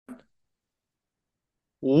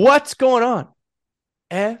What's going on,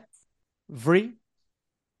 everybody?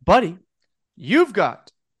 You've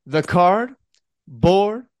got the card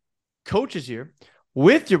board coaches here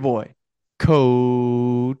with your boy,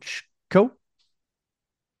 Coach Co.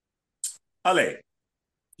 Allez,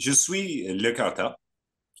 je suis le Carta.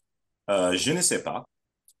 Je ne sais pas.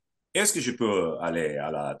 Est-ce que je peux aller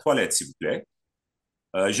à la toilette, s'il vous plaît?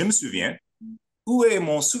 Je me souviens. Où est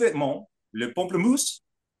mon sous-vêtement, le pamplemousse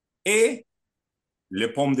et le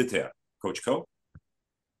pomme de terre, Coach Co?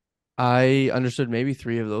 I understood maybe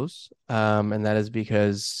three of those, and that is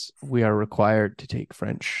because we are required to take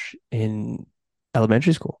French in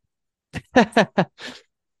elementary school.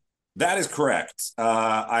 That is correct.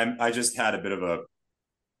 I just had a bit of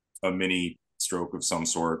a mini stroke of some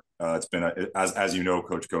sort. It's been as you know,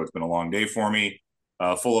 Coach Co. It's been a long day for me,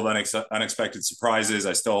 full of unexpected surprises.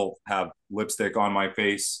 I still have lipstick on my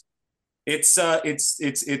face. It's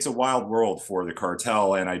a wild world for the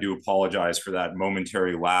cartel, and I do apologize for that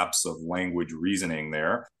momentary lapse of language reasoning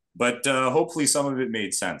there. But hopefully, some of it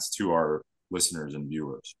made sense to our listeners and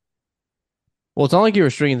viewers. Well, it's not like you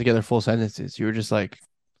were stringing together full sentences. You were just like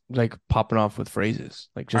popping off with phrases,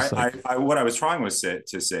 like just like What I was trying to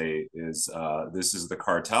say is this is the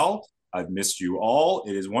cartel. I've missed you all.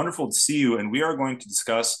 It is wonderful to see you, and we are going to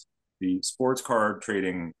discuss the sports card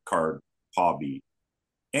trading card hobby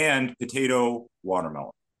and potato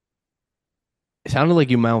watermelon. it sounded like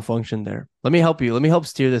you malfunctioned there. Let me help you. Let me help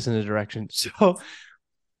steer this in a direction. So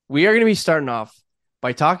we are going to be starting off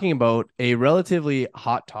by talking about a relatively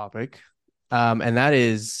hot topic. And that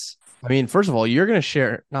is, I mean, first of all, you're going to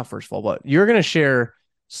share, not first of all, but you're going to share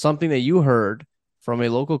something that you heard from a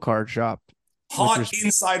local card shop with Hot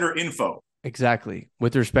insider info. exactly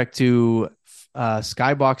with respect to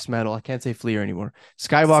Skybox Metal. I can't say Fleer anymore.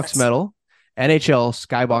 Skybox Metal, NHL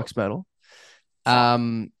Skybox Metal.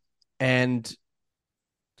 And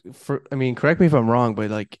I mean, correct me if I'm wrong, but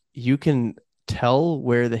like you can tell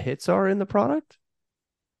where the hits are in the product.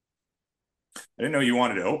 I didn't know you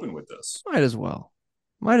wanted to open with this. Might as well.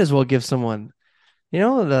 Might as well give someone,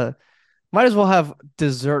 the might as well have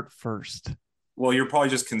dessert first. Well, you're probably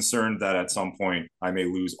just concerned that at some point I may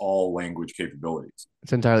lose all language capabilities.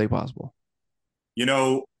 It's entirely possible.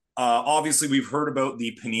 Obviously we've heard about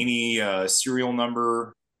the Panini serial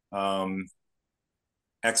number um,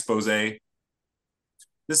 expose.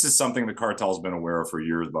 This is something the cartel's been aware of for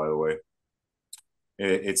years, by the way.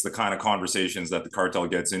 It's the kind of conversations that the cartel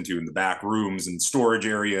gets into in the back rooms and storage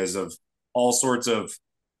areas of all sorts of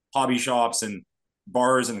hobby shops and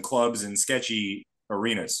bars and clubs and sketchy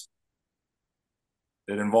arenas.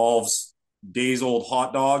 It involves days old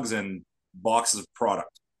hot dogs and boxes of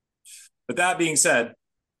product. But that being said,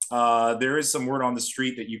 there is some word on the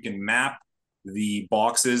street that you can map the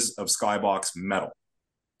boxes of Skybox Metal.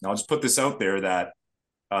 Now, I'll just put this out there that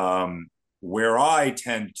where I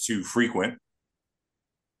tend to frequent,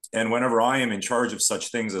 and whenever I am in charge of such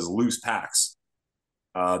things as loose packs,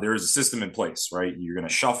 there is a system in place, right? You're going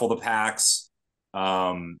to shuffle the packs.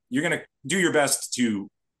 You're going to do your best to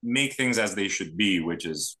make things as they should be, which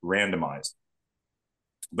is randomized.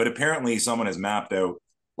 But apparently, someone has mapped out.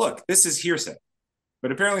 Look, this is hearsay.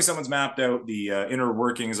 But apparently, someone's mapped out the inner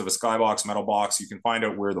workings of a Skybox Metal box. You can find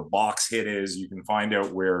out where the box hit is. You can find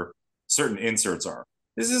out where certain inserts are.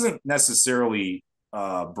 This isn't necessarily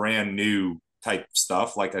brand new type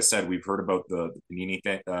stuff. Like I said, we've heard about the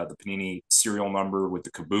Panini serial number with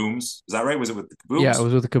the kabooms. Is that right? Was it with the Yeah, it kabooms?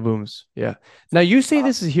 was with the kabooms. Yeah. Now you say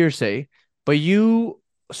this is hearsay, but you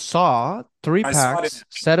saw three I saw it. packs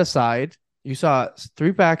set aside. You saw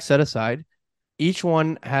three packs set aside. Each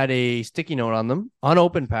one had a sticky note on them,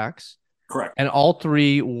 unopened packs, Correct. and all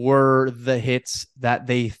three were the hits that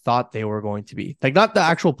they thought they were going to be. Like not the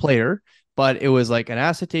actual player, but it was like an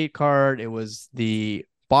acetate card. It was the A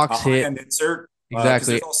box high hit. end insert because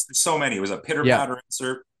Exactly. there's so many. It was a pitter Yeah. patter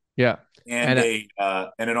insert Yeah. and And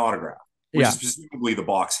an autograph, which yeah. is presumably the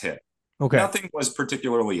box hit. Okay. Nothing was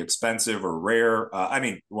particularly expensive or rare. I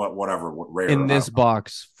mean, whatever, rare. In this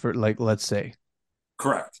box for like, let's say.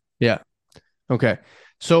 Correct. Yeah. Okay.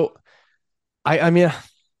 So I mean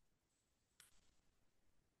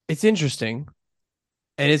it's interesting.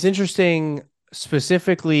 And it's interesting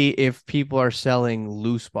specifically if people are selling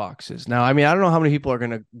loose boxes. Now, I mean, I don't know how many people are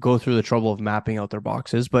going to go through the trouble of mapping out their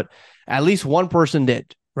boxes, but at least one person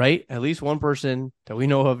did, right? At least one person that we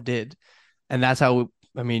know of did. And that's how,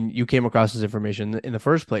 I mean, you came across this information in the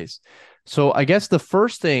first place. So I guess the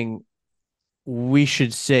first thing we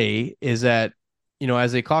should say is that,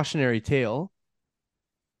 as a cautionary tale,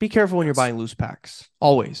 be careful when you're Yes. buying loose packs,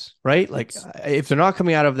 always, right? Like Yes. if they're not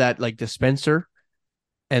coming out of that like dispenser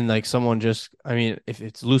and like someone just, I mean, if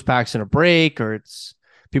it's loose packs in a break or it's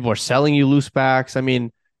People are selling you loose packs. I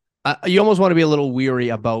mean, you almost want to be a little weary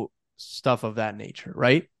about stuff of that nature,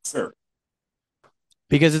 right? Sure.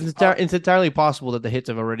 Because it's entirely possible that the hits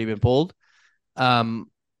have already been pulled. Um,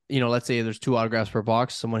 let's say there's 2 autographs per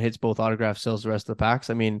box. Someone hits both autographs, sells the rest of the packs.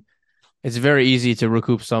 I mean, it's very easy to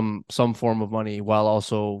recoup some form of money while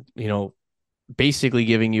also, basically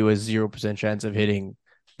giving you a 0% chance of hitting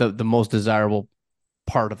the most desirable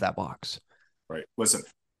part of that box. Right. Listen,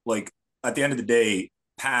 like at the end of the day,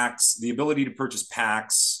 packs, the ability to purchase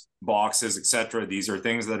packs, boxes, etc. These are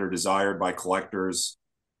things that are desired by collectors.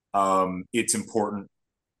 It's important.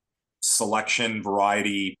 Selection,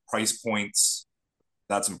 variety, price points.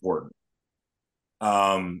 That's important.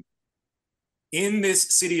 In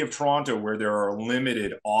this city of Toronto, where there are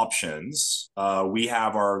limited options, we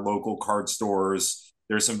have our local card stores.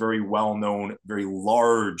 There's some very well-known, very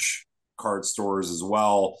large card stores as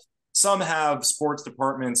well. Some have sports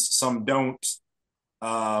departments, some don't.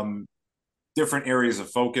 Different areas of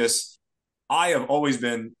focus. I have always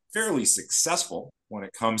been fairly successful when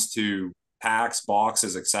it comes to packs,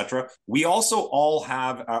 boxes, etc. We also all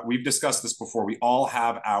have, we've discussed this before, we all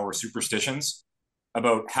have our superstitions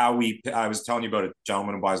about how I was telling you about a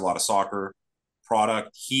gentleman who buys a lot of soccer product.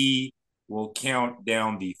 He will count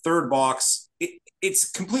down the third box. It's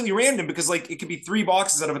completely random because like it could be 3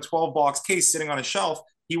 boxes out of a 12 box case sitting on a shelf.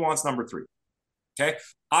 He wants number 3. Okay.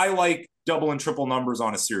 I like double and triple numbers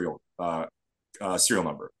on a serial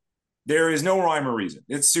number. There is no rhyme or reason.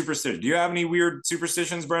 It's superstition. Do you have any weird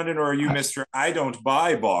superstitions, Brendan, or are you Mr. I don't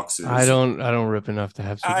buy boxes? I don't rip enough to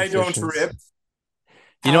have superstitions. I don't rip.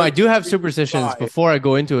 I do have superstitions before I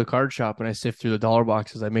go into a card shop and I sift through the dollar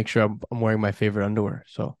boxes. I make sure I'm wearing my favorite underwear.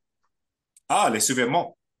 So, les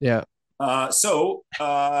sous-vêtements. Yeah. So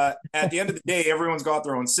at the end of the day, everyone's got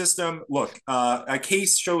their own system. Look, a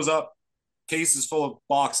case shows up. Case is full of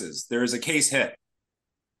boxes. There's a case hit.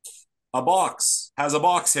 A box has a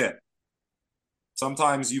box hit.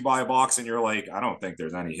 Sometimes you buy a box and you're like, I don't think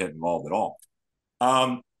there's any hit involved at all.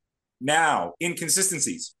 Now,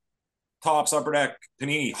 inconsistencies. Topps, Upper Deck,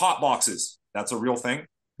 Panini, hot boxes. That's a real thing.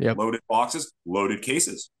 Yep. Loaded boxes, loaded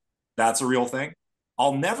cases. That's a real thing.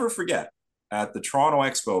 I'll never forget at the Toronto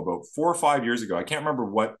Expo about 4 or 5 years ago. I can't remember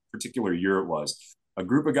what particular year it was. A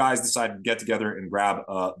group of guys decided to get together and grab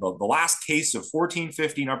the last case of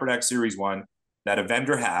 1415 Upper Deck Series 1 that a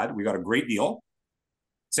vendor had. We got a great deal.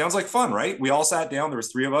 Sounds like fun, right? We all sat down. There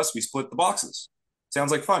was 3 of us. We split the boxes.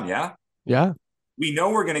 Sounds like fun, yeah? Yeah. We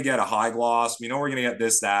know we're going to get a high gloss. We know we're going to get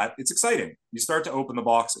this, that. It's exciting. You start to open the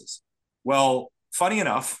boxes. Well, funny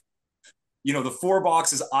enough, the 4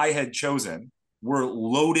 boxes I had chosen were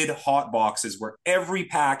loaded hot boxes where every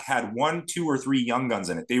pack had 1, 2, or 3 Young Guns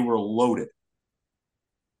in it. They were loaded.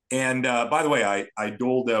 And by the way, I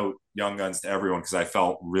doled out Young Guns to everyone because I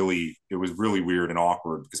felt it was really weird and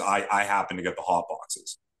awkward because I happened to get the hot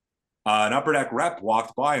boxes. An Upper Deck rep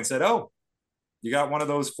walked by and said, "Oh, you got one of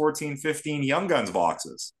those 14, 15 Young Guns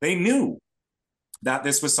boxes." They knew that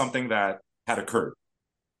this was something that had occurred.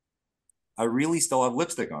 I really still have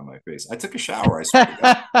lipstick on my face. I took a shower. I swear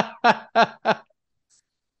to God.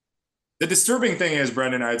 The disturbing thing is,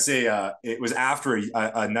 Brendan, I'd say it was after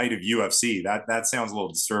a night of UFC. That sounds a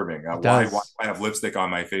little disturbing. Why I have lipstick on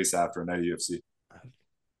my face after a night of UFC?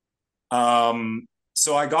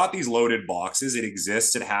 So I got these loaded boxes. It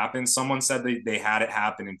exists. It happened. Someone said they had it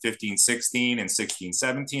happen in 15, 16 and 16,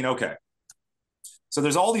 17. Okay. So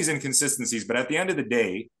there's all these inconsistencies, but at the end of the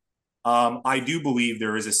day, I do believe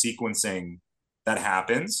there is a sequencing that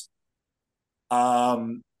happens.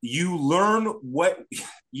 You learn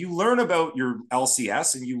about your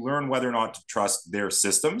LCS and you learn whether or not to trust their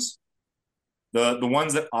systems. The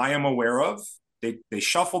ones that I am aware of, they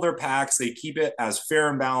shuffle their packs, they keep it as fair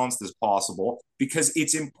and balanced as possible because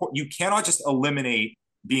it's important. You cannot just eliminate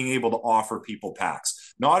being able to offer people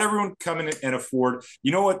packs. Not everyone come in and afford.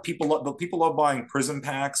 You know what people love buying Prism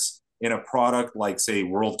packs in a product like, say,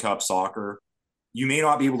 World Cup soccer. You may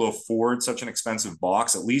not be able to afford such an expensive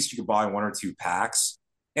box. At least you could buy 1 or 2 packs.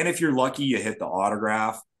 And if you're lucky, you hit the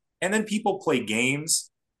autograph. And then people play games.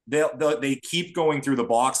 They keep going through the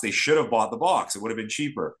box. They should have bought the box. It would have been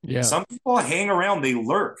cheaper. Yeah. Some people hang around. They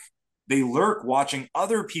lurk. They lurk watching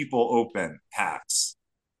other people open packs.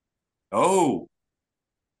 Oh,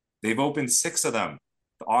 they've opened 6 of them.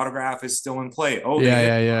 The autograph is still in play. Oh,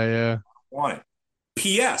 yeah. Want it.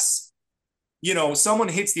 P.S. Someone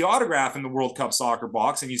hits the autograph in the World Cup soccer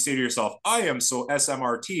box and you say to yourself, I am so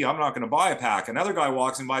SMRT, I'm not going to buy a pack. Another guy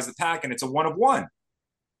walks and buys the pack and it's a 1 of 1.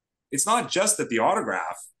 It's not just that the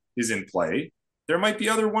autograph is in play. There might be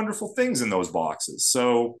other wonderful things in those boxes.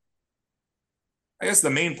 So I guess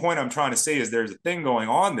the main point I'm trying to say is there's a thing going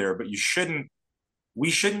on there, but you shouldn't we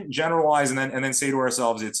shouldn't generalize and then say to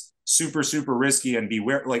ourselves it's super super risky and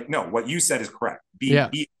beware. Like, no, what you said is correct. Be Yeah.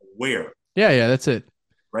 be aware, Yeah. That's it.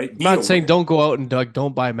 right? I'm Be not saying aware. don't go out and like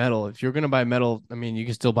don't buy metal. If you're gonna buy metal, I mean, you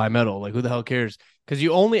can still buy metal. Like who the hell cares? Because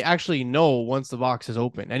you only actually know once the box is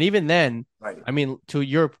open, and even then, Right. I mean, to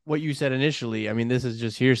your what you said initially, I mean, this is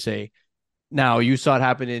just hearsay. Now you saw it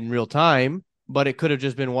happen in real time, but it could have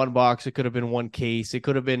just been one box. It could have been one case. It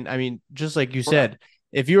could have been. I mean, just like you Correct. said,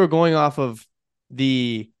 if you were going off of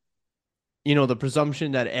the the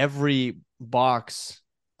presumption that every box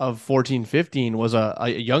of 1415 was a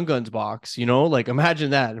Young Guns box, like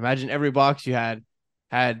imagine that. Imagine every box you had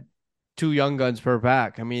two Young Guns per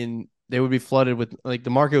pack. I mean, they would be flooded with like the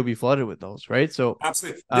market would be flooded with those, right? So,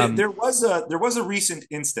 Absolutely. um, There was a recent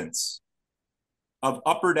instance of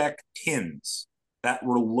upper deck tins that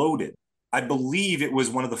were loaded. I believe it was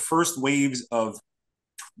one of the first waves of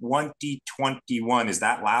 2021. Is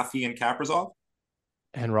that Laffy and Kaprizov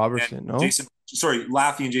and and Robertson, no, Jason? Sorry,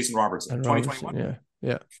 Laffy and Jason Robertson. and Robertson, 2021. yeah,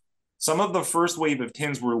 yeah. Some of the first wave of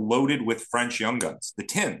tins were loaded with French Young Guns. The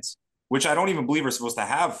tins, which I don't even believe are supposed to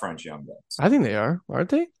have French Young Guns. I think they are, aren't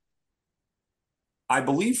they? I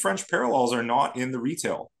believe French parallels are not in the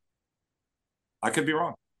retail. I could be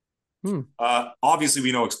wrong. Hmm. Obviously,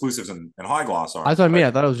 we know exclusives and high gloss I aren't, thought but me. I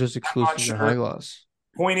thought it was just I'm not exclusives and high sure. gloss.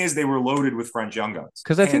 Point is, they were loaded with French Young Guns.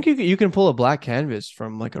 Because I And think you can pull a black canvas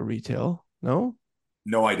from like a retail. No,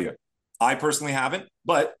 no idea. I personally haven't,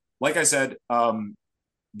 but like I said,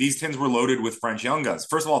 these tins were loaded with French Young Guns.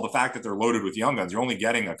 First of all, the fact that they're loaded with Young Guns, you're only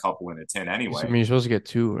getting a couple in a tin I anyway. mean you're supposed to get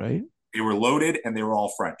two, right? They were loaded and they were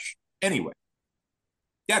all French. Anyway,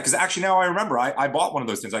 yeah, because actually now I remember I bought one of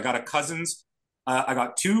those tins. I got a Cousins. I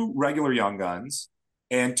got two regular Young Guns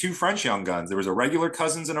and two French Young Guns. There was a regular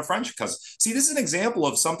Cousins and a French Cousin. See, this is an example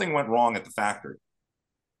of something went wrong at the factory.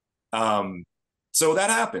 Um, so that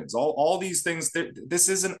happens. All these things. This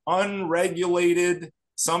is an unregulated,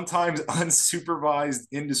 sometimes unsupervised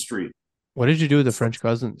industry. What did you do with the So French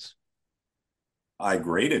cousins? I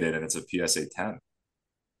graded it, and it's a PSA 10.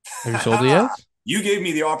 Have you sold it yet? You gave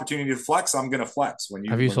me the opportunity to flex. I'm going to flex when you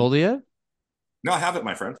Have you when. sold it yet? No, I have it,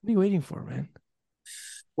 my friend. What are you waiting for, man?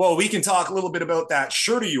 Well, we can talk a little bit about that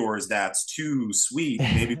shirt of yours. That's too sweet.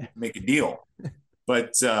 Maybe we can make a deal.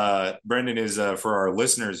 But Brendan is for our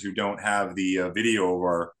listeners who don't have the video of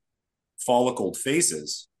our follicled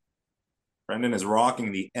faces. Brendan is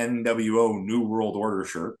rocking the NWO New World Order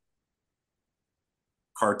shirt.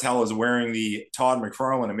 Cartel is wearing the Todd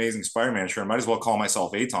McFarlane Amazing Spider-Man shirt. I might as well call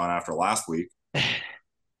myself Aton after last week.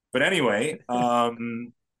 But anyway,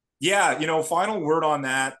 yeah, final word on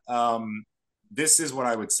that. This is what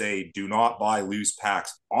I would say: do not buy loose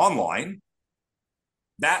packs online.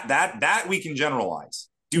 That we can generalize.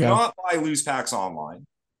 Do Yeah. not buy loose packs online.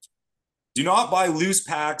 Do not buy loose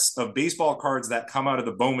packs of baseball cards that come out of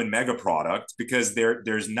the Bowman Mega product because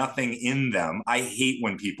there's nothing in them. I hate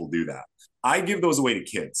when people do that. I give those away to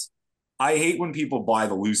kids. I hate when people buy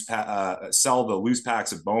the sell the loose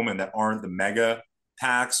packs of Bowman that aren't the Mega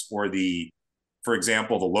packs or for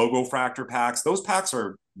example, the Logo Fractor packs. Those packs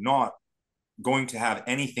are not going to have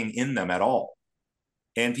anything in them at all,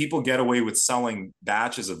 and people get away with selling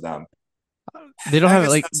batches of them. They don't I have it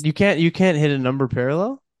guess like that's you can't hit a number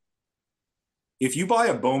parallel. if you buy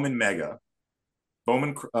a Bowman Mega,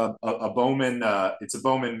 a Bowman, it's a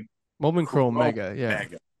Bowman Moment Chrome Chrome Mega. Yeah.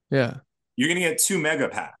 Mega. Yeah. You're going to get two Mega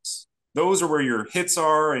packs. Those are where your hits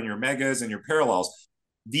are and your Megas and your parallels.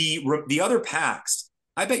 The other packs,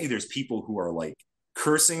 I bet you there's people who are like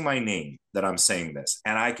cursing my name that I'm saying this,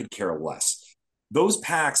 and I could care less. Those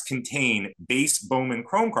packs contain base Bowman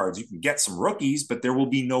Chrome cards. You can get some rookies, but there will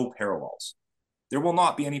be no parallels. There will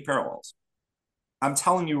not be any parallels. I'm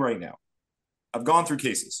telling you right now. I've gone through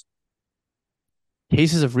cases.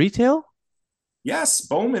 Cases of retail? Yes,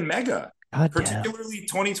 Bowman Mega, God damn. particularly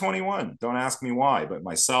 2021. Don't ask me why, but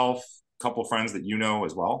myself, a couple friends that you know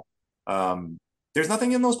as well. There's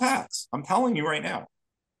nothing in those packs. I'm telling you right now.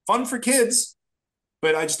 Fun for kids,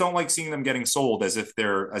 but I just don't like seeing them getting sold as if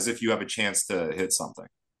you have a chance to hit something.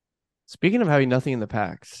 Speaking of having nothing in the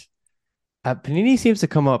packs, Panini seems to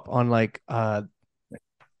come up on like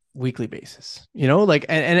weekly basis. Like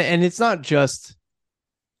and it's not just.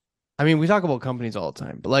 I mean, we talk about companies all the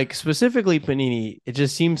time, but like specifically Panini, it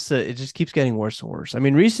just keeps getting worse and worse. I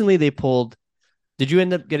mean, recently they pulled. Did you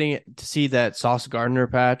end up getting to see that Sauce Gardner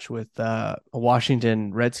patch with a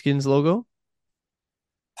Washington Redskins logo?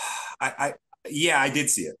 I yeah, I did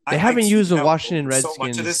see it. They I haven't used tuned the out Washington so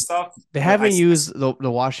much of this Redskins. stuff, They but haven't used the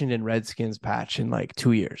Washington Redskins patch in like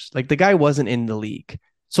 2 years. Like the guy wasn't in the league.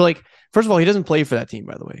 So like, first of all, he doesn't play for that team,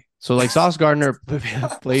 by the way. So like Sauce Gardner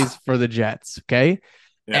plays for the Jets. Okay.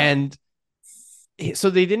 yeah. And so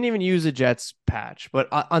they didn't even use a Jets patch. But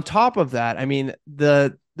on top of that, I mean,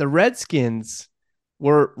 the Redskins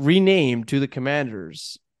were renamed to the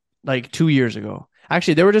Commanders like 2 years ago.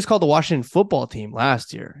 Actually, they were just called the Washington Football Team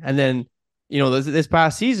last year, and then this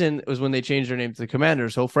past season was when they changed their name to the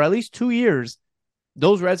Commanders. So for at least 2 years,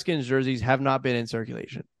 those Redskins jerseys have not been in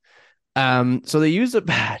circulation. So they used a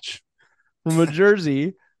patch from a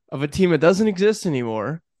jersey of a team that doesn't exist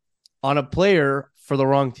anymore on a player for the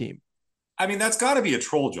wrong team. I mean, that's got to be a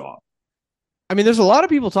troll job. I mean, there's a lot of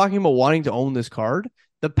people talking about wanting to own this card.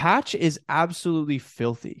 The patch is absolutely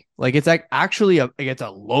filthy. Like it's like actually it's a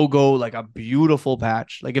logo, like a beautiful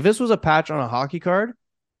patch. Like if this was a patch on a hockey card,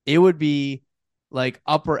 it would be like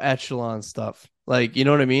upper echelon stuff. Like, you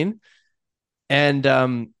know what I mean? And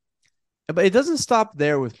but it doesn't stop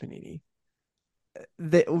there with Panini.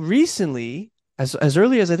 Recently, as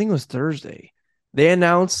early as I think it was Thursday, they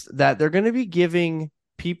announced that they're going to be giving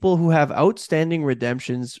people who have outstanding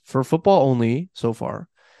redemptions for football only so far,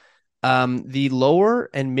 the lower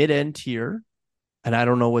and mid-end tier, and I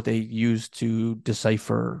don't know what they use to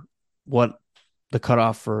decipher what the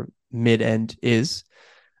cutoff for mid-end is,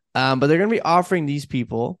 but they're going to be offering these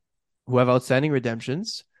people who have outstanding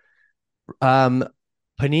redemptions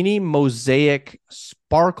Panini Mosaic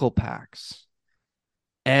Sparkle Packs.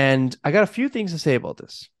 And I got a few things to say about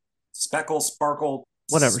this. Speckle, Sparkle,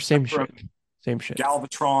 whatever, same shit. Same shit.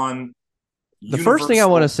 Galvatron. The first thing I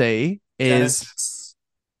want to say is, Genesis.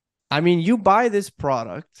 I mean, you buy this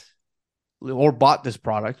product or bought this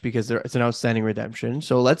product because it's an outstanding redemption.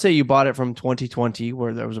 So let's say you bought it from 2020,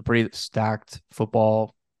 where there was a pretty stacked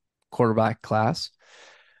football quarterback class,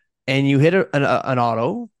 and you hit an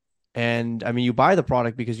auto. And I mean, you buy the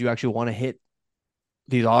product because you actually want to hit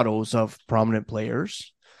these autos of prominent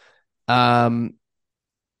players. And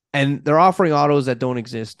they're offering autos that don't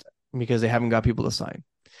exist because they haven't got people to sign.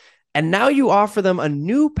 And now you offer them a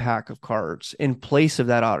new pack of cards in place of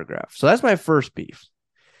that autograph. So that's my first beef.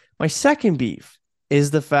 My second beef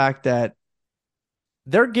is the fact that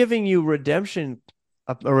they're giving you a redemption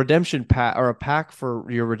pack or a pack for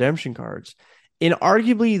your redemption cards in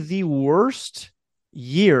arguably the worst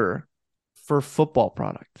year for football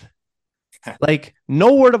product. Like,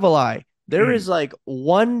 no word of a lie. There is like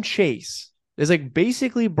one chase. There's like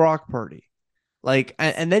basically Brock Purdy. Like,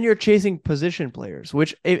 and then you're chasing position players,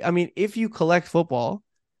 which, I mean, if you collect football,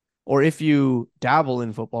 or if you dabble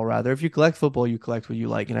in football, rather, if you collect football, you collect what you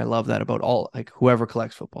like. And I love that about whoever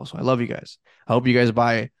collects football. So I love you guys. I hope you guys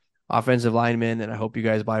buy offensive linemen, and I hope you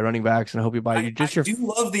guys buy running backs, and I hope you buy I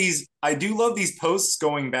do love these posts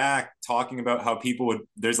going back talking about how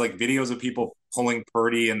there's like videos of people pulling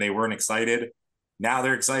Purdy and they weren't excited. Now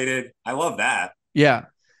they're excited. I love that. Yeah.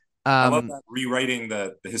 I love that, rewriting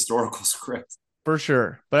the historical script. For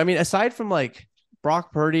sure. But I mean, aside from like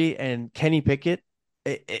Brock Purdy and Kenny Pickett,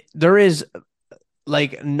 there is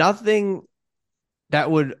like nothing that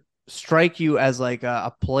would strike you as like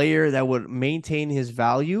a player that would maintain his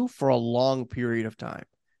value for a long period of time,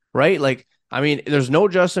 right? Like, I mean, there's no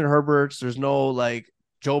Justin Herberts, there's no like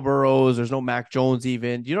Joe Burrows, there's no Mac Jones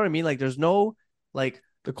even. Do you know what I mean? Like, there's no like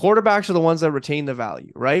the quarterbacks are the ones that retain the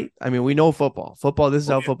value, right? I mean, we know football. This is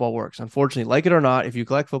how football works. Unfortunately, like it or not, if you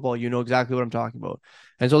collect football, you know exactly what I'm talking about.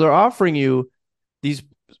 And so they're offering you these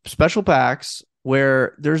special packs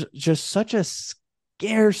where there's just such a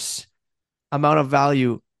scarce amount of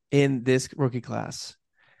value in this rookie class.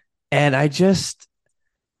 And I just,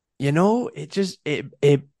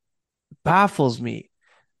 it baffles me.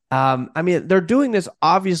 I mean, they're doing this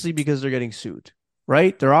obviously because they're getting sued,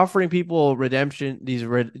 right? They're offering people redemption,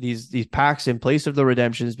 these packs in place of the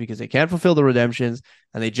redemptions because they can't fulfill the redemptions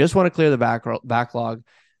and they just want to clear the backlog.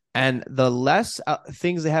 And the less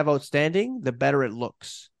things they have outstanding, the better it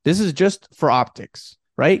looks. This is just for optics,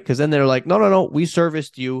 right? Because then they're like, no, we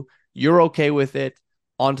serviced you. You're okay with it.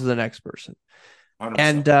 On to the next person. 100%.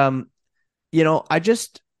 And,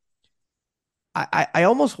 I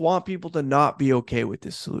almost want people to not be okay with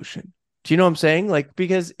this solution. Do you know what I'm saying? Like,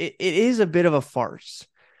 because it is a bit of a farce.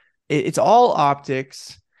 It's all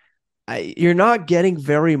optics. You're not getting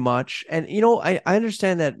very much. And, I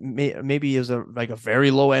understand that maybe it was a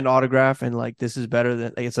very low end autograph and like, this is better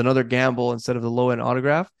than it's another gamble instead of the low end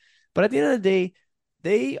autograph. But at the end of the day,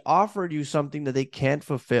 they offered you something that they can't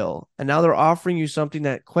fulfill. And now they're offering you something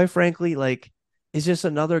that, quite frankly, like is just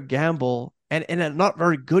another gamble and a not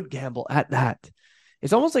very good gamble at that.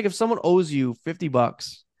 It's almost like if someone owes you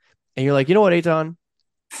 $50 and you're like, you know what, Eitan,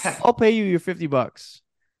 I'll pay you your $50,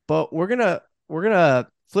 but we're going to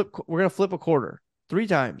flip a quarter 3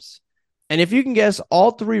 times. And if you can guess all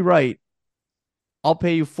 3 right, I'll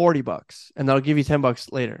pay you $40 and I'll give you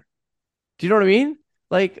 $10 later. Do you know what I mean?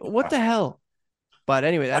 Like, what the hell? But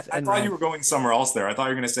anyway, I, that's I and thought you were going somewhere else there. I thought you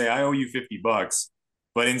were going to say, I owe you $50.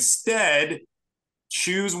 But instead,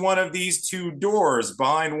 choose one of these two doors.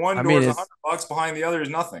 Behind one I door mean is it's $100, behind the other is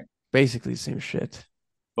nothing. basically the same shit.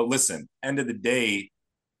 But listen, end of the day,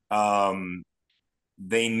 um,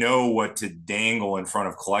 they know what to dangle in front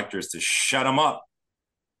of collectors to shut them up.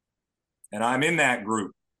 And I'm in that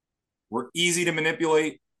group. We're easy to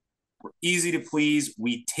manipulate. We're easy to please.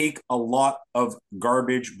 We take a lot of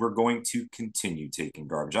garbage. We're going to continue taking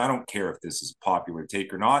garbage. I don't care if this is a popular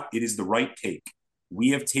take or not. It is the right take. We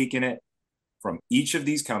have taken it from each of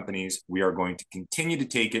these companies. We are going to continue to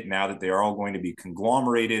take it now that they are all going to be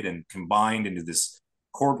conglomerated and combined into this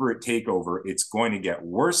corporate takeover. It's going to get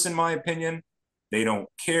worse, in my opinion. They don't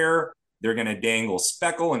care. They're going to dangle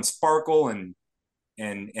speckle and sparkle and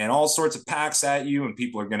all sorts of packs at you, and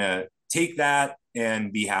people are going to take that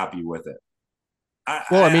and be happy with it.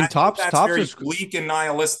 Well, I I mean, think Tops that's Tops very is bleak and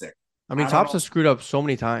nihilistic. I mean, I don't Tops know. has screwed up so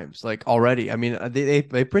many times, like already. I mean, they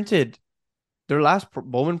printed their last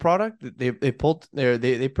Bowman product. They pulled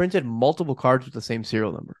they printed multiple cards with the same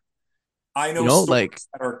serial number. I You know know, like stores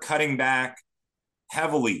that are cutting back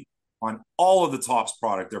heavily on all of the Tops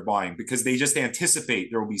product they're buying because they just anticipate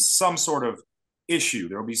there will be some sort of issue.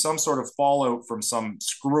 There will be some sort of fallout from some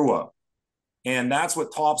screw up. And that's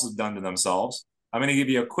what Tops have done to themselves. I'm going to give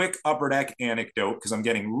you a quick Upper Deck anecdote because I'm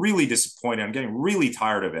getting really disappointed. I'm getting really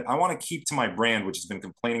tired of it. I want to keep to my brand, which has been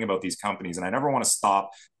complaining about these companies, and I never want to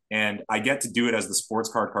stop. And I get to do it as the Sports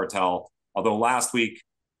Card Cartel. Although last week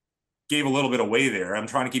gave a little bit away there. I'm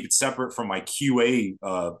trying to keep it separate from my QA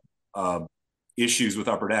uh, issues with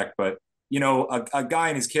Upper Deck. But, you know, a guy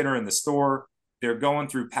and his kid are in the store. They're going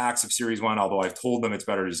through packs of Series 1, although I've told them it's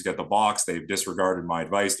better to just get the box. They've disregarded my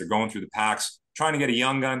advice. They're going through the packs, trying to get a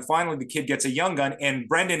young gun. Finally, the kid gets a young gun, and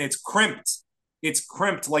Brendan, it's crimped. It's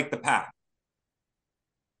crimped like the pack.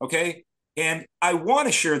 Okay? And I want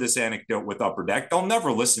to share this anecdote with Upper Deck. They'll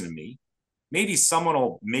never listen to me. Maybe someone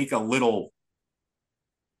will make a little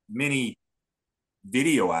mini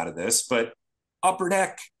video out of this, but Upper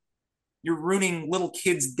Deck, you're ruining little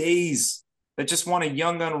kids' days that just want a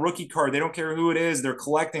young gun rookie card. They don't care who it is. They're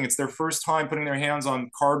collecting. It's their first time putting their hands on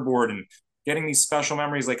cardboard and getting these special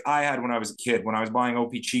memories like I had when I was a kid, when I was buying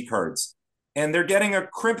OPC cards. And they're getting a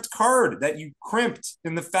crimped card that you crimped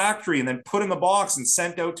in the factory and then put in the box and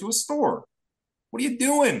sent out to a store. What are you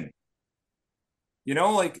doing? You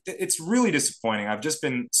know, like it's really disappointing. I've just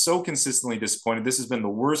been so consistently disappointed. This has been the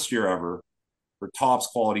worst year ever for Tops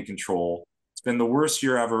quality control. It's been the worst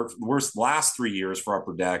year ever, the worst last 3 years for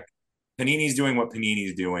Upper Deck. Panini's doing what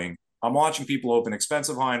Panini's doing. I'm watching people open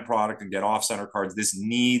expensive high-end product and get off-center cards. This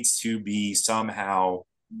needs to be somehow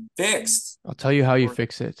fixed I'll tell you how you or,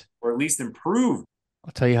 fix it. or at least improved.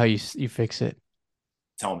 I'll tell you how you fix it.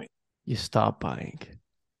 Tell me, You stop buying.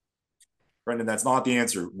 Brendan, that's not the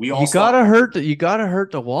answer. We all You gotta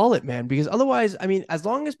hurt the wallet, man, because otherwise, I mean, as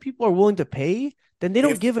long as people are willing to pay, then they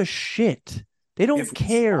don't if give a shit. They if don't we stop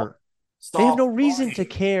care. They have stop no reason to buying,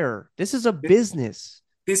 care. This is a this, business.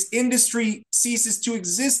 this industry ceases to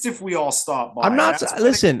exist if we all stop I'm buying. not That's what it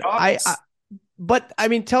listen, I does. but I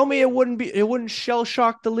mean, tell me it wouldn't shell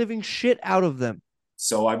shock the living shit out of them.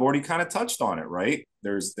 So I've already kind of touched on it, right?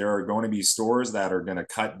 There are going to be stores that are going to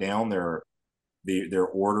cut down their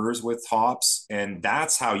orders with Tops, and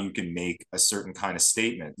that's how you can make a certain kind of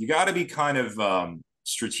statement. You got to be kind of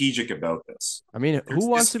strategic about this. I mean, who There's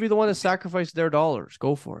wants this. to be the one to sacrifice their dollars?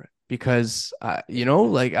 Go for it. Because you know,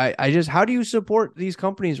 like I just how do you support these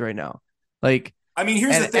companies right now? Like I mean,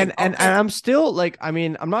 here's the thing. and I'm still like, I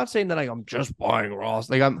mean, I'm not saying that like I'm just buying Ross.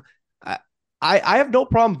 Like I I have no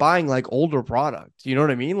problem buying like older product. You know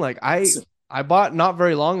what I mean? Like I bought not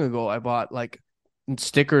very long ago. I bought like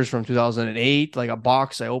stickers from 2008, like a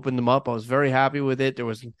box. I opened them up. I was very happy with it. There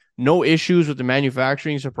was no issues with the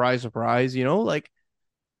manufacturing. Surprise, surprise. You know, like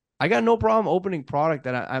I got no problem opening product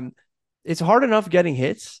that I'm. It's hard enough getting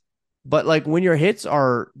hits, but like when your hits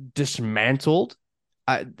are dismantled,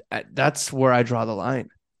 that's where I draw the line.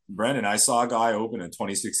 Brendan, I saw a guy open a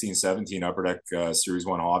 2016-17 Upper Deck Series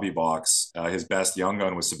 1 hobby box. His best young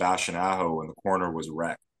gun was Sebastian Aho, and the corner was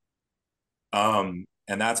wrecked.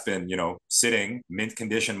 And that's been, you know, sitting mint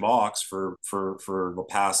condition box for the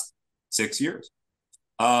past 6 years.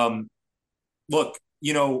 Um, Look,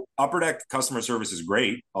 you know, Upper Deck customer service is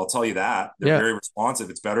great. I'll tell you that. They're Yeah, very responsive.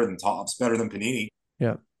 It's better than Tops, better than Panini.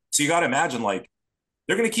 yeah. So you got to imagine, like,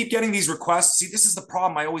 they're going to keep getting these requests. See, this is the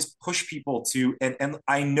problem. I always push people to, and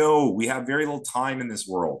I know we have very little time in this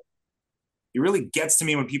world. It really gets to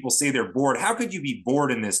me when people say they're bored. How could you be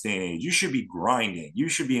bored in this day and age? You should be grinding. You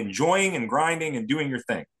should be enjoying and grinding and doing your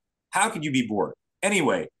thing. How could you be bored?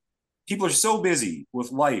 Anyway, people are so busy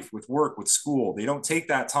with life, with work, with school, they don't take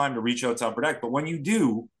that time to reach out to Upper Deck. But when you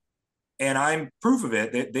do, and I'm proof of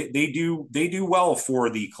it, they do well for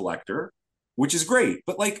the collector, which is great.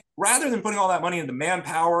 But like rather than putting all that money into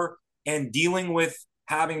manpower and dealing with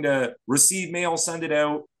having to receive mail, send it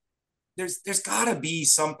out, there's got to be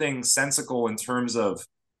something sensical in terms of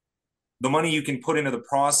the money you can put into the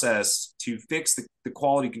process to fix the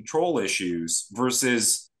quality control issues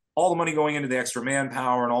versus all the money going into the extra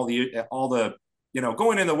manpower and all the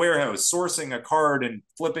going in the warehouse sourcing a card and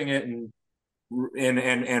flipping it and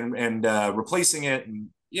replacing it. And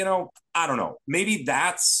I don't know, maybe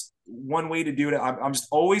that's one way to do it. I'm just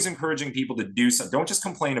always encouraging people to do something. Don't just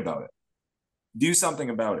complain about it, do something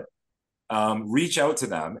about it. Reach out to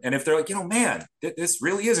them, and if they're like, man, this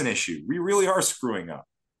really is an issue, we really are screwing up,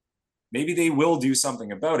 maybe they will do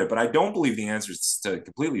something about it. But I don't believe the answer is to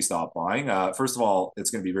completely stop buying. First of all,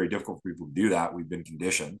 it's going to be very difficult for people to do that. We've been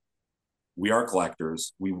conditioned. We are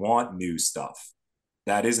collectors. We want new stuff.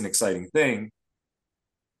 That is an exciting thing.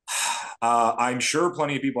 I'm sure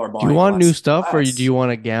plenty of people are Do you buying want new less stuff, and or do less. you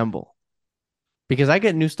want to gamble? Because I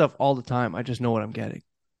get new stuff all the time. I just know what I'm getting.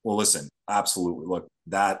 Well, listen, absolutely. Look,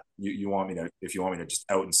 that you want me to, if you want me to just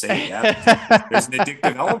out and say it, yeah, there's an Yeah,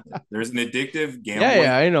 addictive element. There's an addictive yeah, gambling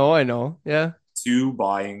I know. Yeah. to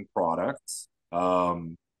buying products.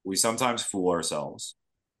 We sometimes fool ourselves.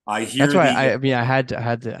 I That's hear why the I mean I had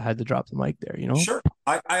to drop the mic there, you know? sure.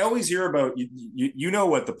 I always hear about you know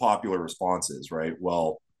what the popular response is, right?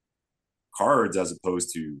 Well, cards as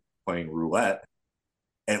opposed to playing roulette.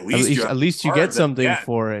 At At least you least have at least you get cards at the something end.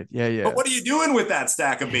 for it. Yeah, But yeah. what are you doing with that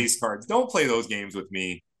stack of base cards? Don't play those games with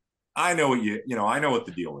me. I know what I know what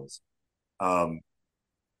the deal is. Um,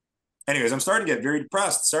 anyways, I'm starting to get very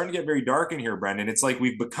depressed, starting to get very dark in here, Brendan. It's like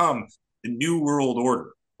we've become the new world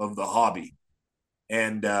order of the hobby.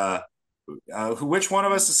 And which one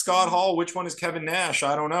of us is Scott Hall? Which one is Kevin Nash?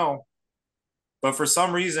 I don't know. But for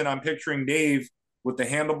some reason, I'm picturing Dave with the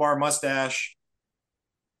handlebar mustache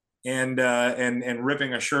and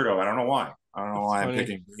ripping a shirt off. I don't know why. I don't know It's why I'm funny.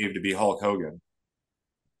 picking Dave to be Hulk Hogan.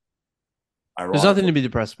 There's nothing Ironically, to be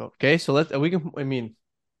depressed about. Okay. So we can, I mean,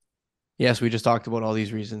 yes, we just talked about all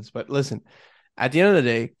these reasons, but listen, at the end of the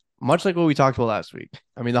day, much like what we talked about last week,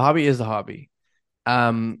 I mean, the hobby is the hobby.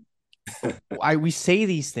 Um, we say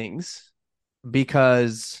these things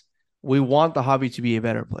because we want the hobby to be a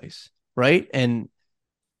better place, right? And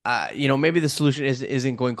maybe the solution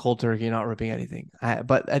isn't going cold turkey, not ripping anything.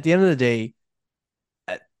 But at the end of the day,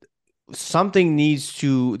 uh,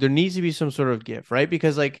 there needs to be some sort of give, right?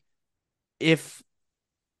 Because like if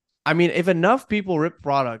if enough people rip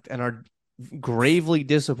product and are gravely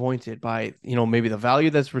disappointed by, maybe the value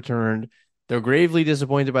that's returned, they're gravely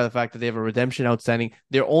disappointed by the fact that they have a redemption outstanding.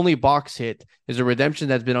 Their only box hit is a redemption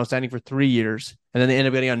that's been outstanding for 3 years, and then they end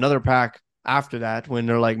up getting another pack after that when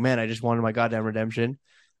they're like, man, I just wanted my goddamn redemption.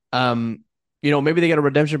 Maybe they get a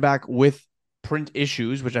redemption back with print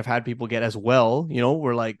issues, which I've had people get as well,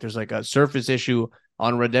 where like there's like a surface issue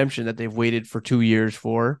on redemption that they've waited for 2 years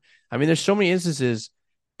for. I mean, there's so many instances,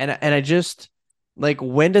 and I just like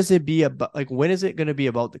when does it be about like when is it going to be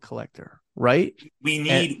about the collector, right? we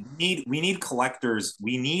And need collectors.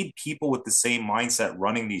 We need people with the same mindset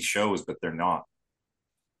running these shows, but they're not.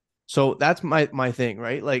 so that's my thing,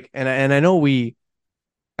 right? Like, and I know we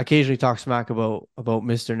occasionally talk smack about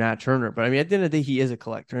Mr. Nat Turner, but I mean, at the end of the day, he is a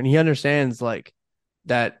collector, and he understands like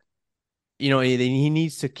that. He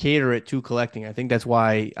needs to cater it to collecting. I think that's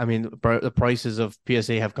why, I mean, the prices of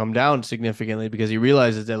PSA have come down significantly because he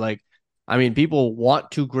realizes that, like, I mean, people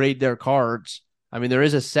want to grade their cards. I mean, there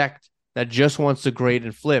is a sect that just wants to grade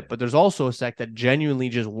and flip, but there's also a sect that genuinely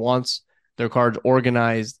just wants their cards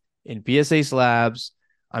organized in PSA slabs.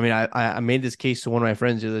 I mean, I made this case to one of my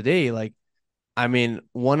friends the other day. Like, I mean,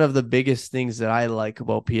 one of the biggest things that I like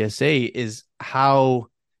about PSA is how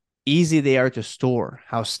easy they are to store,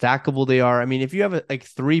 how stackable they are. I mean, if you have like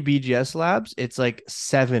three BGS slabs, it's like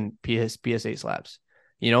seven PSA slabs,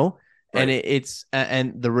 you know? And Right.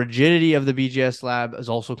 and the rigidity of the BGS slab is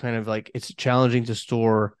also kind of like it's challenging to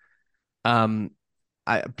store. Um,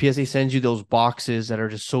 PSA sends you those boxes that are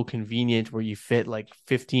just so convenient where you fit like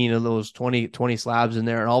 15 of those 20 slabs in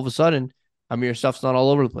there. And all of a sudden, I mean, your stuff's not all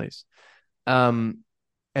over the place. Um,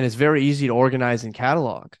 and it's very easy to organize and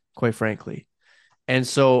catalog, quite frankly. And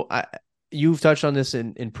so you've touched on this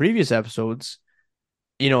in previous episodes.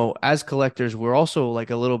 As collectors, we're also like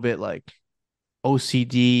a little bit like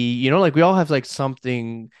OCD, like we all have like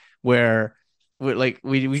something where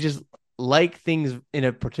we just like things in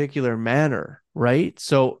a particular manner, right?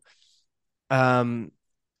 So um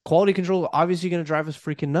quality control obviously going to drive us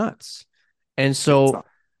freaking nuts. And so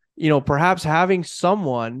perhaps having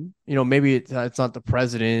someone, maybe it's not the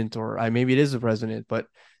president or maybe it is the president, but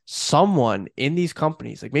someone in these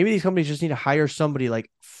companies, like maybe these companies just need to hire somebody like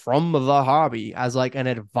from the hobby as like an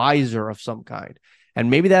advisor of some kind. And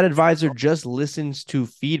maybe that advisor just listens to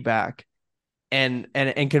feedback and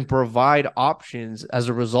can provide options as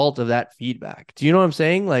a result of that feedback. Do you know what I'm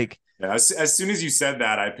saying? Like, yeah, as soon as you said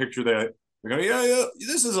that, I picture that they're going, yeah,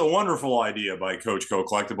 this is a wonderful idea by Coach Co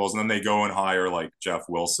Collectibles, and then they go and hire like Jeff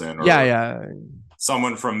Wilson yeah, or yeah.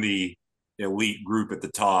 someone from the elite group at the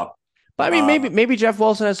top. But I mean, Uh, maybe Jeff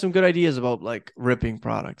Wilson has some good ideas about like ripping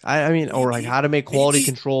product. I mean, or like maybe, how to make quality maybe,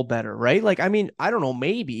 control better, right? Like, I mean, I don't know.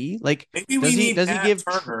 Maybe like maybe we does he need does he Matt give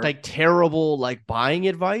Turner. like terrible like buying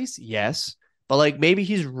advice? Yes, but like maybe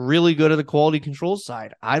he's really good at the quality control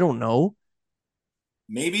side. I don't know.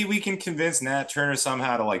 Maybe we can convince Nat Turner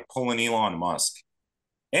somehow to like pull an Elon Musk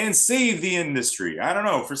and save the industry. I don't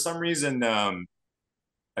know. For some reason,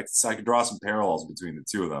 I could draw some parallels between the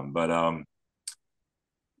two of them. But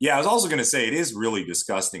yeah, I was also going to say it is really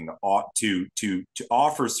disgusting to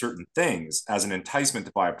offer certain things as an enticement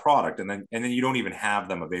to buy a product, and then you don't even have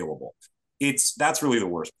them available. That's really the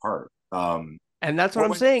worst part. And that's what Or I'm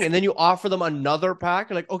when, saying. And then you offer them another pack.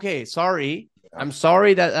 You're like, okay, sorry. I'm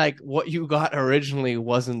sorry that like what you got originally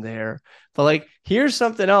wasn't there. But like here's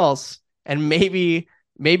something else. And maybe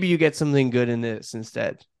you get something good in this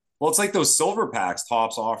instead. well, it's like those silver packs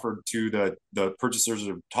Tops offered to the purchasers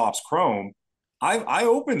of Tops Chrome. I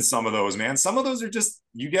opened some of those, man. Some of those are just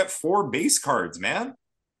you get 4 base cards, man.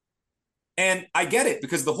 And I get it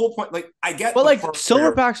because the whole point, like, I get But the like part silver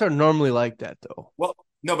where, packs are normally like that though. well,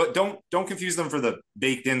 no, but don't confuse them for the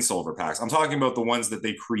baked in silver packs. I'm talking about the ones that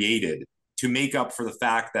they created to make up for the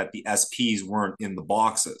fact that the SPs weren't in the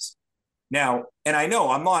boxes. Now, and I know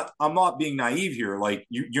I'm not being naive here. Like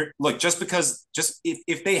you're look, just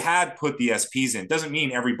if they had put the SPs in, doesn't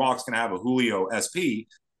mean every box can have a Julio SP.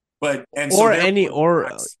 But and so Or any therefore,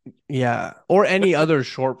 or yeah. Or any other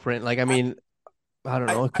short print. Like I I, mean, I don't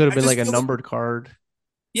I know. It could have I been like just a feel that, numbered card.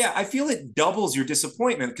 yeah, I feel it doubles your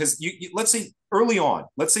disappointment because let's say early on,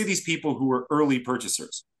 let's say these people who were early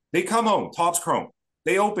purchasers, they come home, Topps Chrome,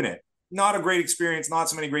 they open it, not a great experience, not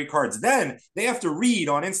so many great cards. Then they have to read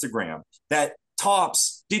on Instagram that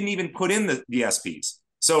Topps didn't even put in the SPs.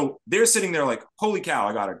 So they're sitting there like, holy cow,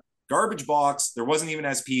 I got a garbage box. There wasn't even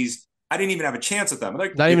SPs. I didn't even have a chance at them.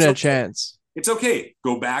 Like, Not even it's a okay. chance. It's okay.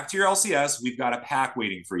 Go back to your LCS. We've got a pack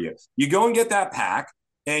waiting for you. You go and get that pack,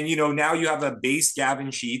 and now you have a base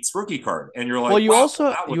Gavin Sheets rookie card, and you're Well, like, you wow, also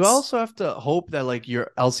that you looks also have to hope that like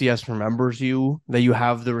your LCS remembers you, that you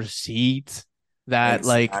have the receipt, that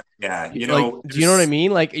like exact. Yeah, do you know what I there's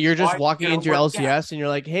mean? Like you're just why walking you gotta into your work. Yeah, LCS and you're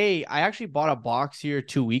like, "Hey, I actually bought a box here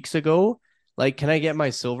 2 weeks ago. Like, can I get my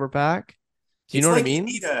silver pack?" Do you know it's what I like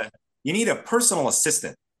mean? you need a personal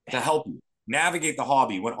assistant to help you navigate the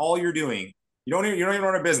hobby when all you're doing you don't even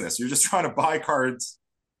run a business. You're just trying to buy cards,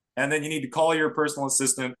 and then you need to call your personal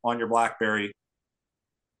assistant on your BlackBerry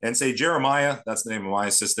and say, Jeremiah, that's the name of my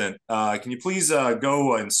assistant. Can you please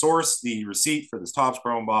go and source the receipt for this Topps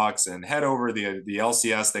Chrome box and head over the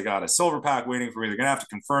LCS? They got a silver pack waiting for me. They're gonna have to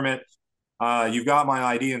confirm it. You've got my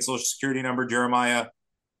ID and social security number, Jeremiah.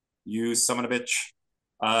 You son of a bitch.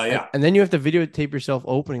 And, Yeah. and then you have to videotape yourself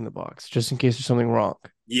opening the box just in case there's something wrong.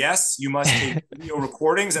 Yes, you must take video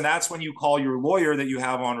recordings, and that's when you call your lawyer that you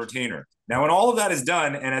have on retainer. Now, when all of that is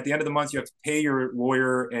done, and at the end of the month you have to pay your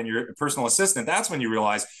lawyer and your personal assistant, that's when you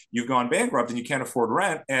realize you've gone bankrupt and you can't afford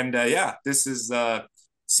rent. And yeah, this is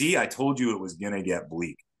see, I told you it was gonna get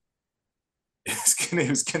bleak. It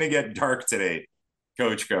was gonna get dark today,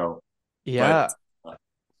 Coach Go. But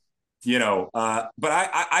Yeah, uh, but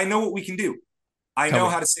I know what we can do. I tell know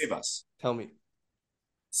me. how to save us. Tell me.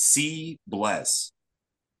 See bless.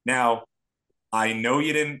 Now, I know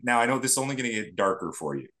you didn't. Now I know this is only going to get darker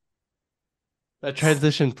for you. That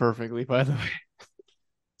transitioned perfectly, by the way.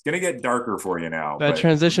 It's going to get darker for you now, That but for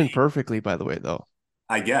transitioned me, perfectly, by the way, though.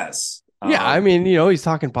 I guess. Yeah, I mean, he's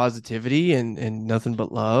talking positivity and nothing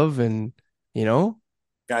but love and you know,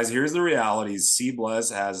 Guys, here's the realities. C Bless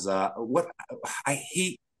has what I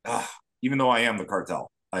hate. Even though I am the cartel,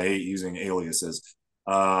 I hate using aliases.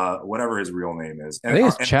 Whatever his real name is, I and think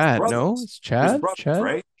it's and there's Chad. No, brothers. it's There's Chad. brothers, Chad.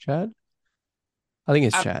 right? Chad. I think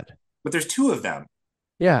it's Uh, Chad. but there's two of them.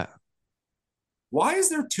 Yeah. Why is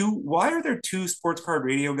there two? Why are there two sports card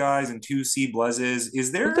radio guys and two C Blesses?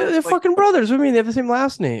 Is But they're, there they're like fucking brothers. What do you mean? They have the same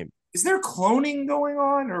last name. is there cloning going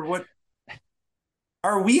on or what?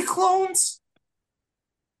 Are we clones?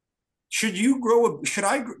 Should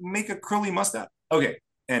I make a curly mustache? Okay.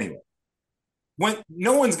 Anyway, when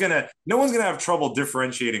no one's gonna have trouble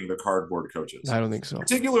differentiating the cardboard coaches, I don't think so.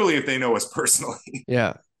 particularly if they know us personally.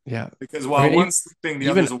 Yeah. Yeah. because I while mean, one's sleeping, the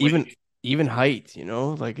even other's even awake. even height,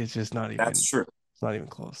 like it's just That's true. not even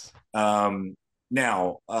close.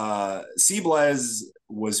 Now, Seablez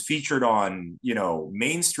was featured on,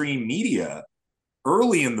 mainstream media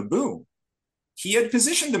early in the boom. He had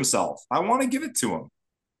positioned himself. I want to give it to him.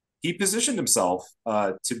 He positioned himself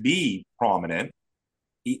to be prominent.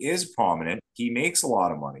 He is prominent. He makes a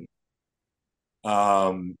lot of money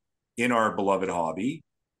in our beloved hobby.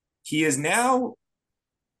 He is now,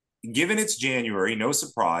 given it's January, no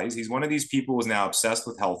surprise. He's one of these people who's now obsessed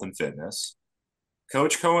with health and fitness.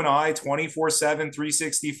 Coach Co and I 24/7,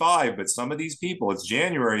 365. But some of these people, it's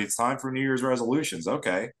January, it's time for New Year's resolutions.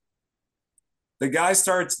 Okay. The guy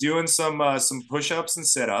starts doing some push-ups and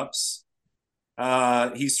sit-ups.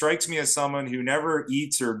 He strikes me as someone who never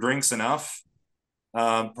eats or drinks enough.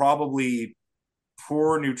 Probably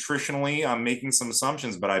poor nutritionally. I'm making some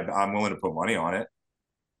assumptions, but I'm willing to put money on it.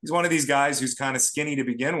 He's one of these guys who's kind of skinny to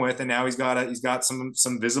begin with, and now he's got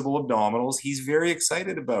some visible abdominals. He's very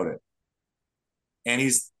excited about it, and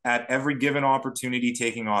he's at every given opportunity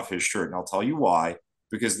taking off his shirt. And I'll tell you why.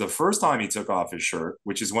 Because the first time he took off his shirt,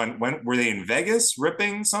 which is when were they in Vegas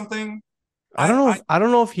ripping something? I I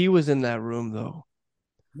don't know if he was in that room though.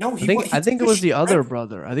 No, he I took think it his was shirt the right. other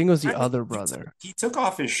brother. I think it was the Right, other brother. he took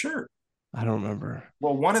off his shirt. I don't remember.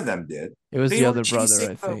 Well, one of them did. It was They the were other brother, chasing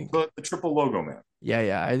I the, think. the, the triple logo man, Yeah,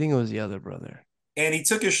 yeah, I think it was the other brother. and he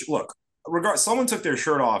took his look. Someone took their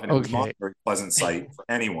shirt off, and it was not Okay. a very pleasant sight for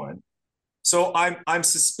anyone. So I'm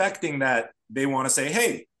suspecting that they want to say,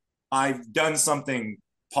 "Hey, I've done something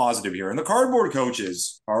positive here." And the cardboard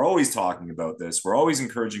coaches are always talking about this. We're always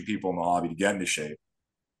encouraging people in the hobby to get into shape,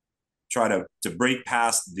 try to break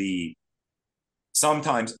past the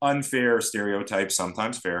sometimes unfair stereotypes,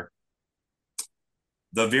 sometimes fair,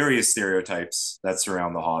 the various stereotypes that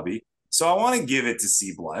surround the hobby. So I want to give it to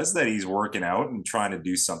Seablez that he's working out and trying to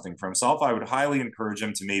do something for himself. I would highly encourage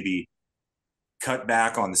him to maybe cut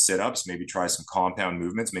back on the sit-ups, maybe try some compound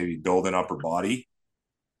movements, maybe build an upper body,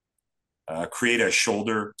 create a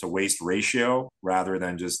shoulder to waist ratio rather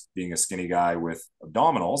than just being a skinny guy with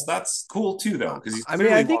abdominals. That's cool too, though, because he's I mean,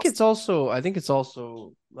 clearly lost. I think it's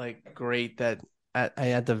also like great that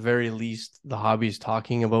at the very least the hobby's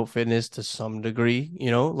talking about fitness to some degree,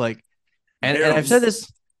 like and Barely. I've said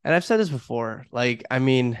this before. Like, I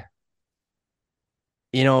mean,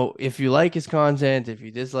 if you like his content, if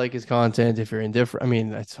you dislike his content, if you're indifferent, I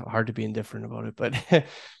mean, it's hard to be indifferent about it, but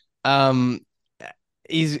um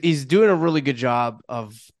he's doing a really good job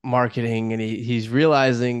of marketing and he's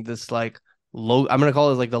realizing this like I'm gonna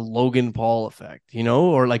call it like the Logan Paul effect,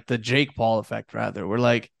 or like the Jake Paul effect rather, where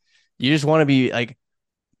like you just want to be like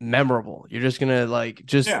memorable. You're just gonna like Yeah.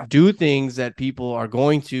 just do things that people are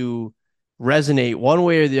going to resonate one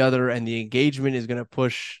way or the other, and the engagement is gonna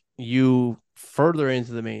push you further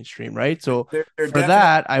into the mainstream, right? So They're for definitely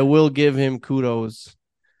that, I will give him kudos.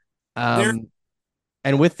 they're Um,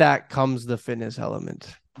 and with that comes the fitness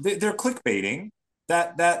element. they're clickbaiting.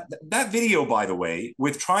 That video, by the way,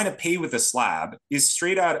 with trying to pay with a slab, is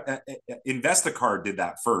straight out. Investacard did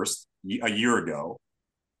that first a year ago,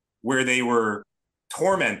 where they were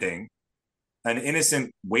tormenting an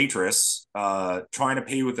innocent waitress trying to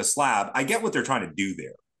pay with a slab. I get what they're trying to do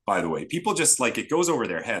there. By the way, people just like it goes over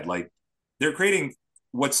their head. Like they're creating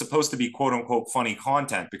what's supposed to be quote unquote funny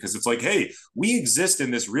content because it's like, hey, we exist in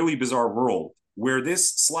this really bizarre world where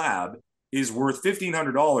this slab is worth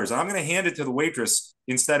 $1,500 and I'm going to hand it to the waitress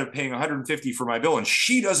instead of paying 150 for my bill. And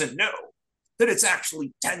she doesn't know that it's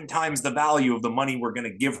actually 10 times the value of the money we're going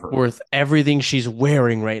to give her. Worth everything she's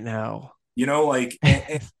wearing right now. Like,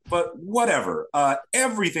 but whatever.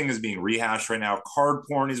 Everything is being rehashed right now. Card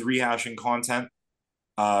porn is rehashing content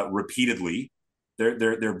repeatedly.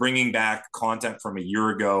 They're bringing back content from a year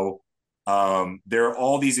ago. There are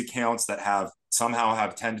all these accounts that somehow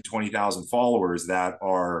have 10 to 20,000 followers that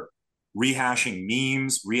are rehashing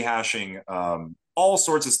memes, rehashing all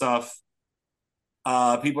sorts of stuff.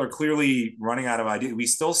 People are clearly running out of ideas. We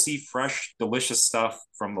still see fresh, delicious stuff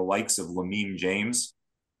from the likes of Lamine James.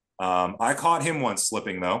 I caught him once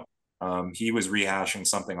slipping though. He was rehashing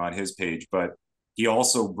something on his page, but he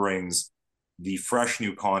also brings the fresh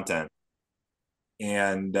new content.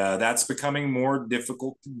 And that's becoming more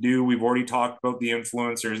difficult to do. We've already talked about the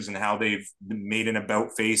influencers and how they've made an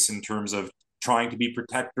about face in terms of trying to be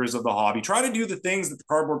protectors of the hobby, try to do the things that the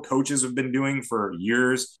cardboard coaches have been doing for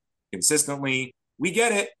years consistently. We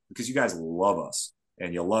get it because you guys love us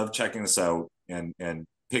and you love checking us out and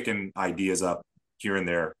picking ideas up here and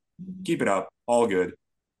there. Keep it up. All good.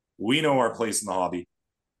 We know our place in the hobby.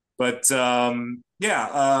 But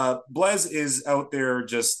yeah, Blez is out there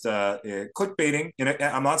just clickbaiting.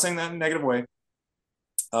 I'm not saying that in a negative way.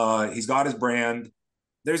 He's got his brand.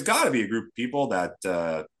 There's got to be a group of people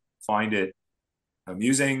that find it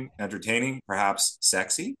amusing, entertaining, perhaps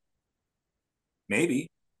sexy, maybe.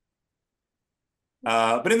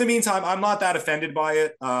 But in the meantime, I'm not that offended by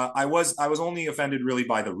it. I was only offended really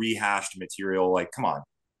by the rehashed material. Like, come on.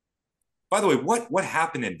 By the way, what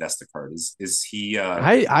happened in Vestacard? Is he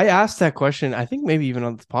I asked that question, I think maybe even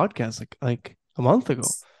on the podcast like a month ago.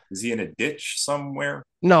 is he in a ditch somewhere?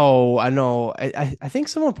 No, I know. I think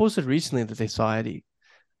someone posted recently that they saw Eddie.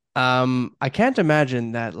 I can't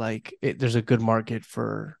imagine that there's a good market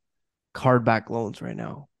for card back loans right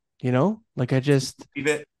now. You know? Like Believe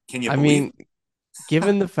it? Can you I believe mean,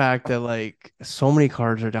 given the fact that so many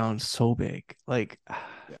cards are down so big, it?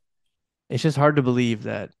 it's just hard to believe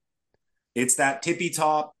that. It's that tippy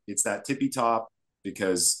top. It's that tippy top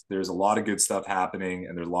because there's a lot of good stuff happening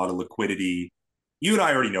and there's a lot of liquidity. You and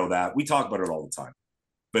I already know that. We talk about it all the time.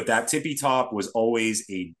 But that tippy top was always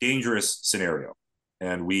a dangerous scenario.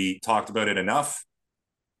 And we talked about it enough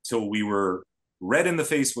till we were red in the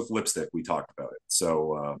face with lipstick. We talked about it.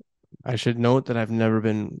 So I should note that I've never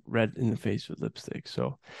been red in the face with lipstick. So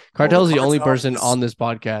well, Cartel's the only person on this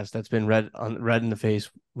podcast that's been red in the face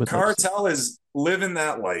with lipstick. Cartel is living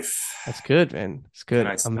that life. That's good, man. It's good.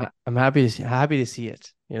 I'm happy to see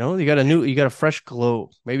it. You know, you got a fresh glow.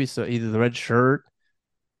 Maybe so either the red shirt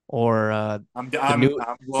or the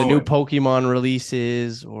new Pokemon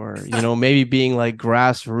releases, or maybe being like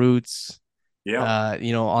grassroots. Yeah.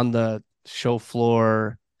 On the show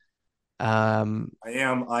floor. I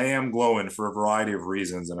am glowing for a variety of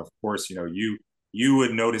reasons, and of course, you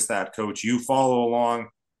would notice that, Coach. You follow along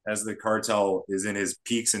as the Cartel is in his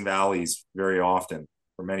peaks and valleys very often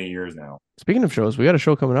for many years now. Speaking of shows, we got a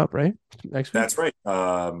show coming up, right? Next week. That's right.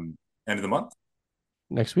 End of the month.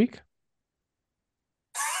 Next week.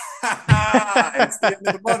 It's the end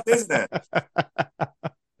of the month, isn't it?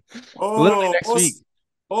 Literally next week.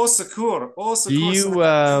 Sakur. Do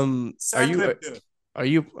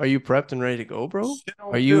you are you prepped and ready to go, bro?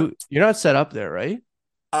 You're not set up there, right?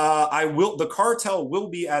 I will. The Cartel will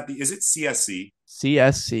be at is it CSC?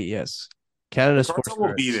 CSC, yes. Canada Sports Cartel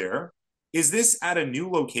will be there. Is this at a new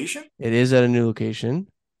location? It is at a new location.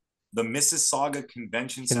 The Mississauga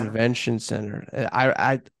Convention Center.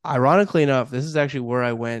 I ironically enough, this is actually where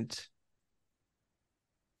I went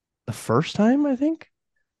the first time, I think.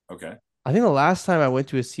 Okay. I think the last time I went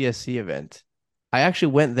to a CSC event, I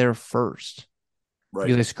actually went there first. Right.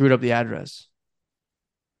 Because I screwed up the address.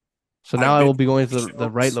 So now I will be going to the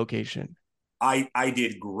right location. I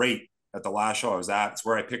did great at the last show I was at. It's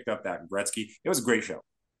where I picked up that Gretzky. It was a great show.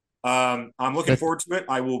 I'm looking forward to it.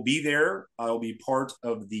 I will be there. I'll be part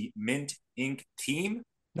of the Mint Inc. team.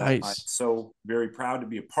 Nice. I'm so very proud to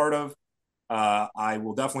be a part of. I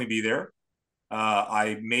will definitely be there.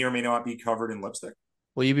 I may or may not be covered in lipstick.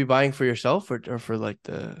 Will you be buying for yourself or for like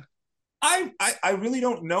the... I really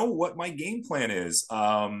don't know what my game plan is.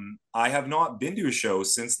 I have not been to a show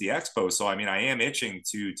since the expo, so I mean, I am itching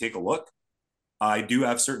to take a look. I do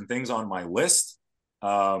have certain things on my list.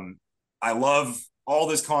 I love all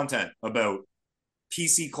this content about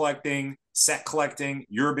PC collecting, set collecting.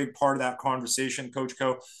 You're a big part of that conversation, Coach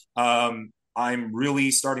Co. I'm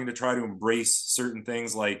really starting to try to embrace certain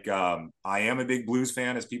things like I am a big blues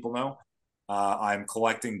fan, as people know. I'm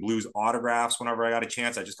collecting blues autographs whenever I got a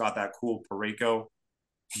chance. I just got that cool Pareko.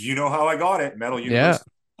 You know how I got it, Metal Universe.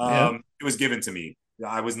 Yeah. It was given to me.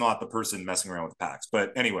 I was not the person messing around with the packs.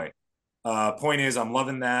 But anyway, point is, I'm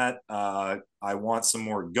loving that. I want some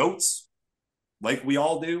more goats, like we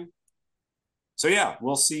all do. So yeah,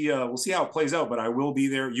 we'll see how it plays out. But I will be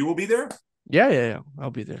there. You will be there? Yeah.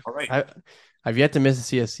 I'll be there. All right. I've yet to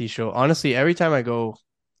miss a CSC show. Honestly, every time I go,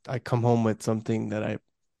 I come home with something that I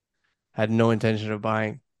had no intention of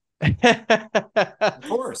buying. Of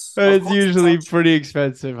course. But it's usually pretty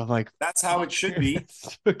expensive. I'm like, that's how it should be.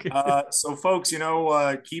 Okay. So folks,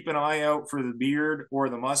 keep an eye out for the beard or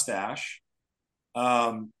the mustache.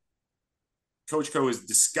 Coach Co is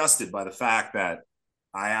disgusted by the fact that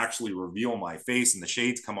I actually reveal my face and the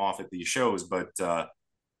shades come off at these shows. But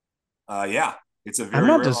yeah, it's a very... I'm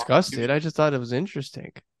not disgusted. I just thought it was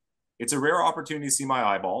interesting. It's a rare opportunity to see my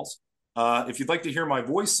eyeballs. If you'd like to hear my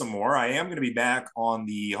voice some more, I am going to be back on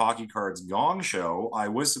the Hockey Cards Gong Show. I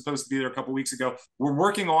was supposed to be there a couple weeks ago. We're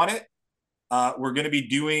working on it. We're going to be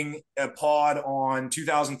doing a pod on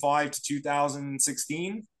 2005 to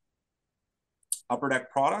 2016 Upper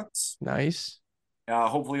Deck products. Nice.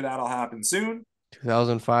 Hopefully that'll happen soon.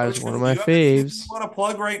 2005 is one of my faves. You want to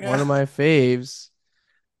plug right now? One of my faves.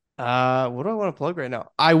 What do I want to plug right now?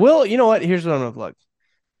 I will. You know what? Here's what I'm going to plug.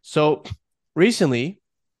 So recently,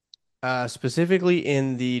 specifically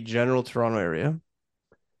in the general Toronto area,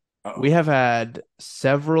 Uh-oh. We have had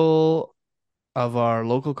several of our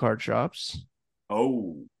local card shops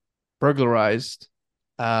Oh, burglarized,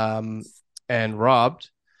 um, and robbed.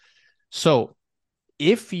 So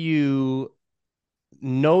if you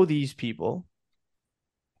know these people,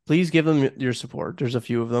 please give them your support. There's a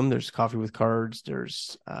few of them. There's Coffee with Cards.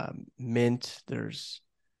 There's Mint. There's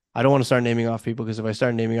I don't want to start naming off people because if I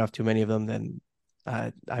start naming off too many of them, then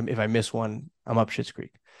if I miss one, I'm up Shit's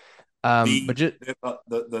Creek. But the just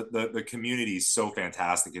the community is so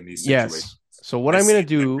fantastic in these situations. yes. So what I I'm see gonna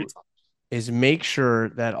it every do time. is make sure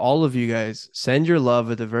that all of you guys send your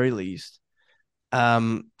love at the very least.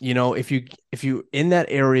 If you in that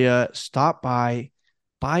area, stop by,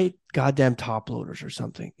 buy goddamn top loaders or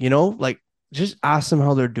something. Like just ask them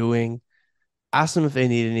how they're doing, ask them if they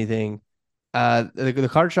need anything. The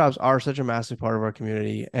card shops are such a massive part of our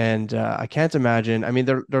community, and I can't imagine. I mean,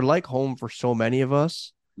 they're like home for so many of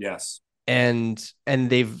us, Yes. and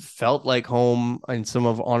they've felt like home on some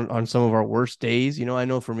of our worst days. I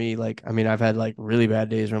know for me, like, I mean, I've had like really bad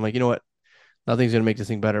days where I'm like, you know what, nothing's gonna make this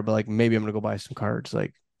thing better, but like maybe I'm gonna go buy some cards,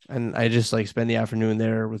 like, and I just like spend the afternoon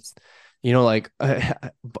there with, like I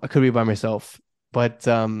could be by myself, but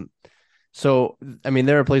so I mean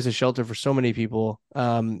they're a place of shelter for so many people.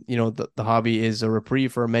 The hobby is a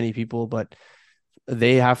reprieve for many people, but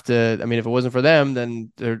they have to. I mean, if it wasn't for them,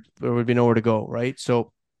 then there would be nowhere to go, right?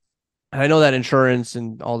 So I know that insurance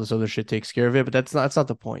and all this other shit takes care of it, but that's not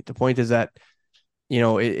the point. The point is that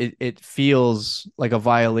it feels like a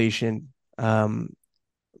violation,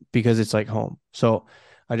 because it's like home. So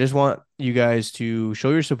I just want you guys to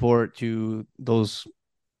show your support to those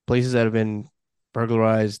places that have been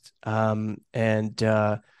burglarized. And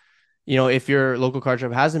if your local card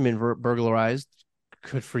shop hasn't been burglarized,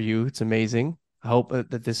 good for you. It's amazing. I hope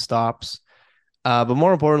that this stops. But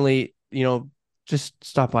more importantly, just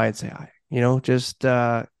stop by and say hi. Just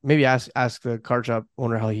maybe ask the card shop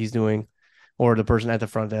owner how he's doing, or the person at the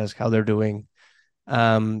front desk how they're doing.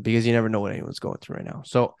 Because you never know what anyone's going through right now.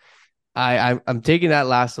 So I'm taking that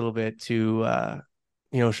last little bit to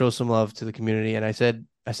show some love to the community. And I said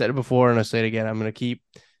it before and I say it again. I'm gonna keep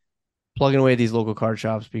plugging away at these local card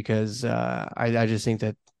shops because I just think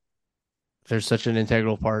that they're such an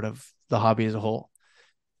integral part of the hobby as a whole.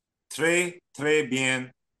 Très, très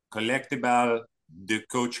bien. Collectible de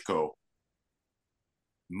Coachco.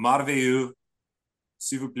 Merveilleux.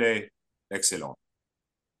 S'il vous plaît. Excellent.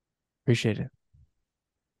 Appreciate it.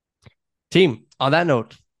 Team, on that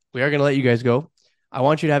note, we are going to let you guys go. I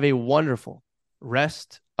want you to have a wonderful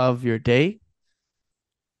rest of your day.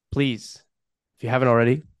 Please, if you haven't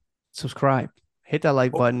already, subscribe, hit that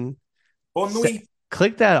like button, Bonne nuit.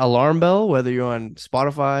 click that alarm bell, whether you're on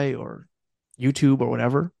Spotify or YouTube or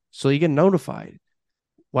whatever, so you get notified.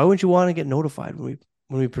 Why wouldn't you want to get notified when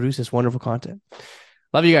we produce this wonderful content?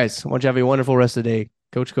 Love you guys. I want you to have a wonderful rest of the day.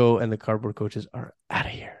 Coach Co and the Cardboard Coaches are out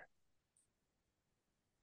of here.